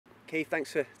Keith,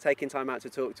 thanks for taking time out to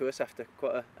talk to us after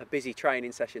quite a busy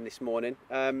training session this morning.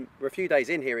 We're a few days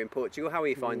in here in Portugal. How are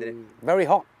you finding it? Very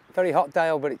hot,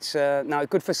 Dale, but it's now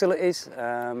good facilities.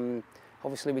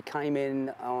 Obviously we came in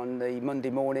on the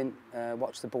Monday morning,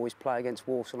 watched the boys play against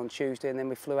Walsall on Tuesday, and then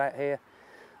we flew out here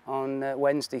on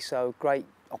Wednesday, so great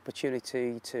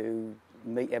opportunity to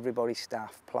meet everybody,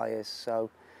 staff, players, so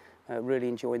really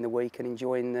enjoying the week and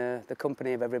enjoying the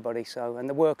company of everybody. So, and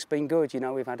the work's been good, you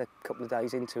know, we've had a couple of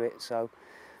days into it, so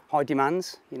high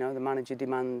demands, you know, the manager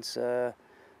demands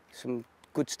some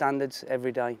good standards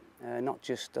every day, not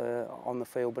just on the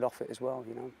field but off it as well,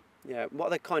 you know. Yeah, what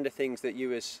are the kind of things that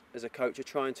you as a coach are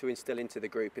trying to instill into the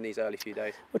group in these early few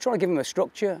days? We're trying to give them a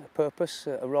structure, a purpose,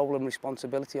 a role and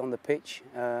responsibility on the pitch,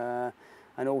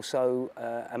 and also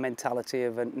a mentality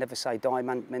of a never say die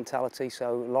mentality,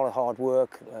 so a lot of hard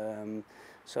work,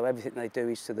 so everything they do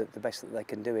is to the best that they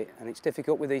can do it, and it's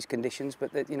difficult with these conditions,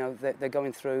 but you know, they're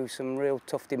going through some real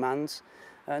tough demands,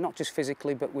 not just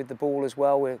physically but with the ball as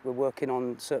well. We're working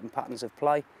on certain patterns of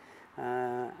play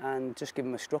and just give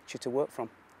them a structure to work from.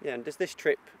 Yeah, and does this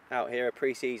trip out here, a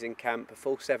pre-season camp, a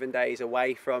full 7 days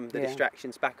away from the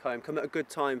distractions back home, come at a good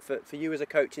time for you as a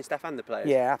coaching staff and the players?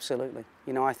 Yeah, absolutely.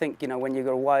 You know, I think, you know, when you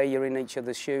go away, you're in each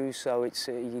other's shoes, so it's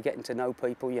you're getting to know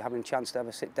people, you're having a chance to have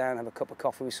a sit down, have a cup of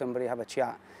coffee with somebody, have a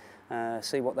chat,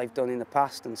 see what they've done in the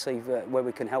past and see where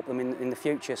we can help them in the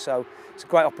future. So it's a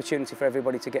great opportunity for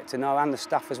everybody to get to know, and the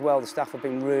staff as well. The staff have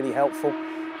been really helpful.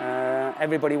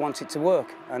 Everybody wants it to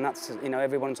work, and that's, you know,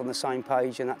 everyone's on the same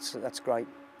page, and that's great.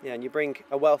 Yeah, and you bring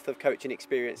a wealth of coaching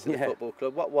experience to the football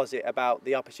club. What was it about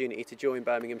the opportunity to join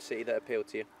Birmingham City that appealed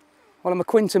to you? Well, I'm a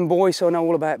Quinton boy, so I know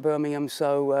all about Birmingham.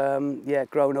 So, yeah,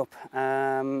 growing up.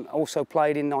 Also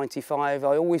played in '95.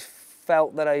 I always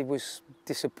felt that I was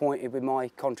disappointed with my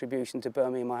contribution to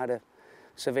Birmingham. I had a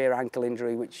severe ankle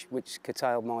injury which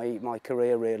curtailed my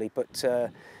career, really. But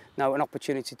no, an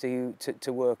opportunity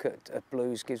to work at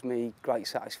Blues gives me great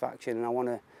satisfaction, and I want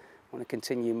to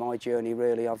continue my journey,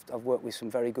 really. I've worked with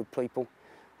some very good people.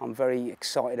 I'm very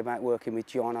excited about working with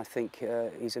John. I think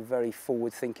he's a very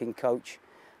forward-thinking coach.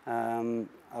 I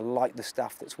like the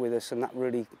staff that's with us, and that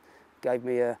really gave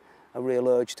me a real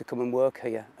urge to come and work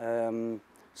here.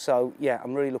 So, yeah,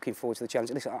 I'm really looking forward to the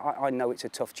challenge. Listen, I know it's a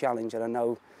tough challenge, and I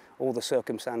know all the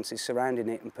circumstances surrounding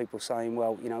it, and people saying,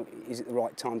 well, you know, is it the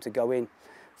right time to go in?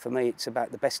 For me, it's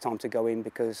about the best time to go in,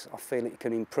 because I feel it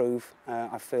can improve.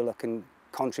 I feel I can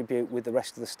contribute with the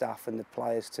rest of the staff and the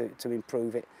players to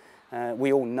improve it.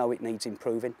 We all know it needs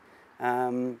improving,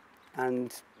 and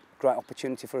great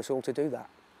opportunity for us all to do that.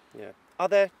 Yeah. Are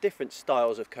there different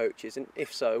styles of coaches, and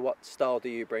if so, what style do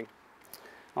you bring?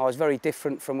 I was very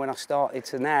different from when I started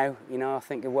to now. You know, I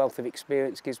think a wealth of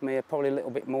experience gives me probably a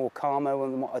little bit more calmer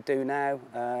than what I do now.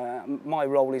 My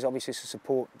role is obviously to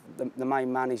support. The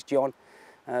main man is John.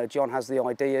 John has the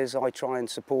ideas, I try and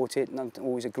support it, and I don't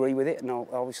always agree with it, and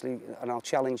I'll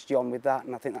challenge John with that,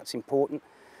 and I think that's important.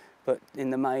 But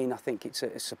in the main, I think it's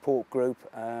a support group.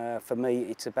 For me,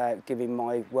 it's about giving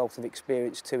my wealth of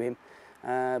experience to him.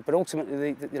 But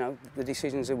ultimately, you know, the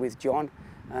decisions are with John,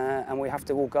 and we have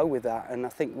to all go with that. And I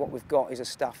think what we've got is a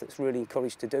staff that's really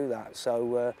encouraged to do that.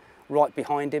 So right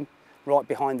behind him, right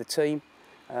behind the team.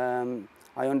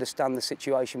 I understand the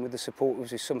situation with the supporters.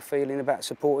 There's some feeling about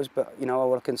supporters, but you know,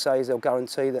 all I can say is they'll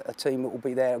guarantee that a team that will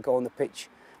be there and go on the pitch.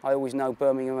 I always know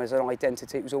Birmingham as an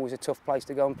identity. It was always a tough place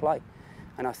to go and play,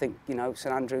 and I think, you know,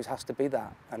 St Andrews has to be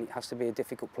that, and it has to be a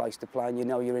difficult place to play, and you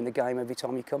know you're in the game every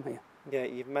time you come here. Yeah,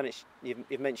 you've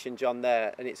mentioned John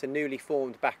there, and it's a newly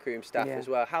formed backroom staff as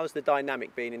well. How's the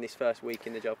dynamic been in this first week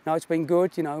in the job? No, it's been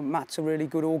good. You know, Matt's a really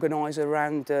good organiser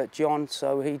around John,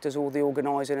 so he does all the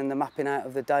organising and the mapping out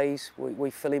of the days. We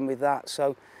fill in with that.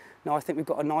 So, no, I think we've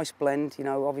got a nice blend. You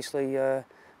know, obviously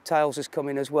Tails has come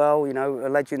in as well. You know, a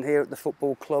legend here at the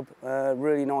football club.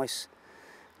 Really nice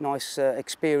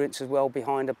experience as well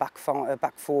behind a back four,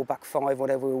 back five,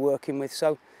 whatever we're working with.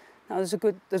 So. No,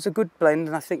 there's a good blend,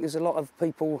 and I think there's a lot of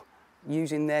people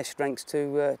using their strengths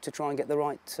to try and get the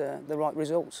right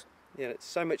results. Yeah,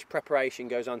 so much preparation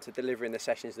goes on to delivering the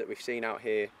sessions that we've seen out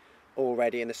here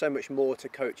already, and there's so much more to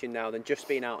coaching now than just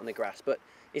being out on the grass. But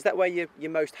is that where you're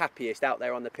most happiest, out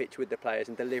there on the pitch with the players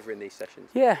and delivering these sessions?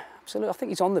 Yeah, absolutely. I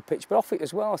think it's on the pitch, but off it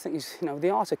as well. I think it's, you know,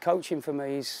 the art of coaching for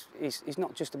me is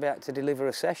not just about to deliver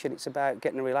a session. It's about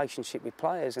getting a relationship with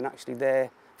players and actually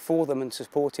there for them and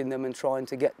supporting them and trying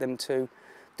to get them to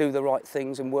do the right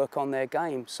things and work on their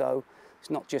game. So it's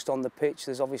not just on the pitch.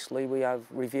 There's obviously, we have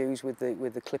reviews with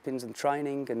the clippings and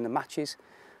training and the matches.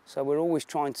 So we're always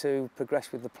trying to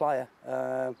progress with the player,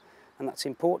 and that's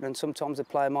important. And sometimes the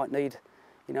player might need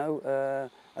you know,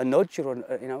 a nudge or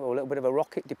you know, or a little bit of a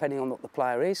rocket, depending on what the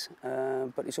player is.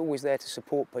 But it's always there to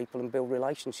support people and build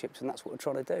relationships, and that's what we're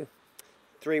trying to do.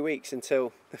 3 weeks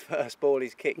until the first ball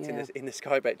is kicked in the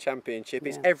Sky Bet Championship.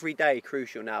 It's every day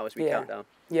crucial now as we count down.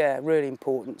 Yeah, really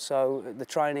important. So the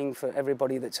training for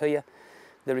everybody that's here,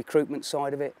 the recruitment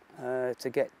side of it, to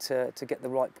get the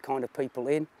right kind of people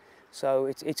in. So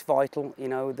it's vital, you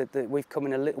know, that we've come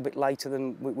in a little bit later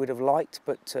than we would have liked,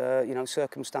 but you know,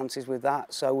 circumstances with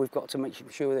that. So we've got to make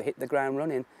sure they hit the ground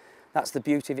running. That's the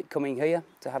beauty of it coming here,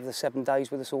 to have the 7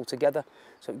 days with us all together.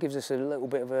 So it gives us a little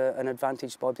bit of an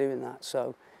advantage by doing that.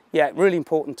 So yeah, really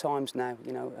important times now,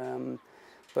 you know.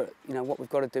 But you know, what we've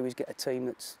got to do is get a team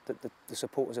that the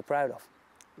supporters are proud of.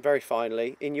 Very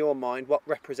finally, in your mind, what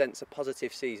represents a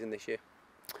positive season this year?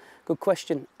 Good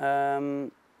question.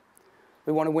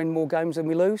 We want to win more games than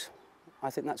we lose. I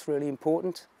think that's really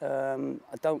important. Not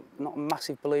a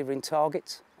massive believer in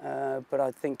targets, but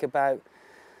I think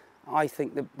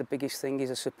the biggest thing is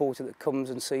a supporter that comes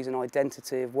and sees an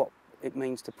identity of what it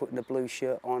means to putting a blue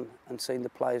shirt on and seeing the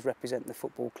players represent the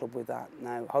football club with that.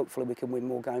 Now, hopefully we can win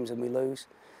more games than we lose.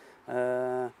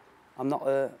 I'm not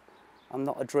a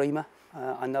dreamer.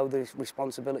 I know the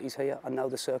responsibilities here. I know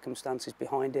the circumstances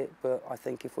behind it. But I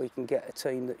think if we can get a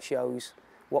team that shows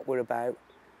what we're about,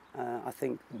 I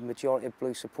think the majority of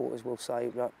Blue supporters will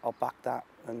say, I'll back that,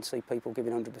 and see people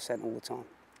giving 100% all the time.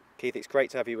 Keith, it's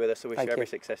great to have you with us. I wish you every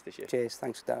success this year. Cheers,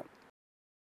 thanks for that.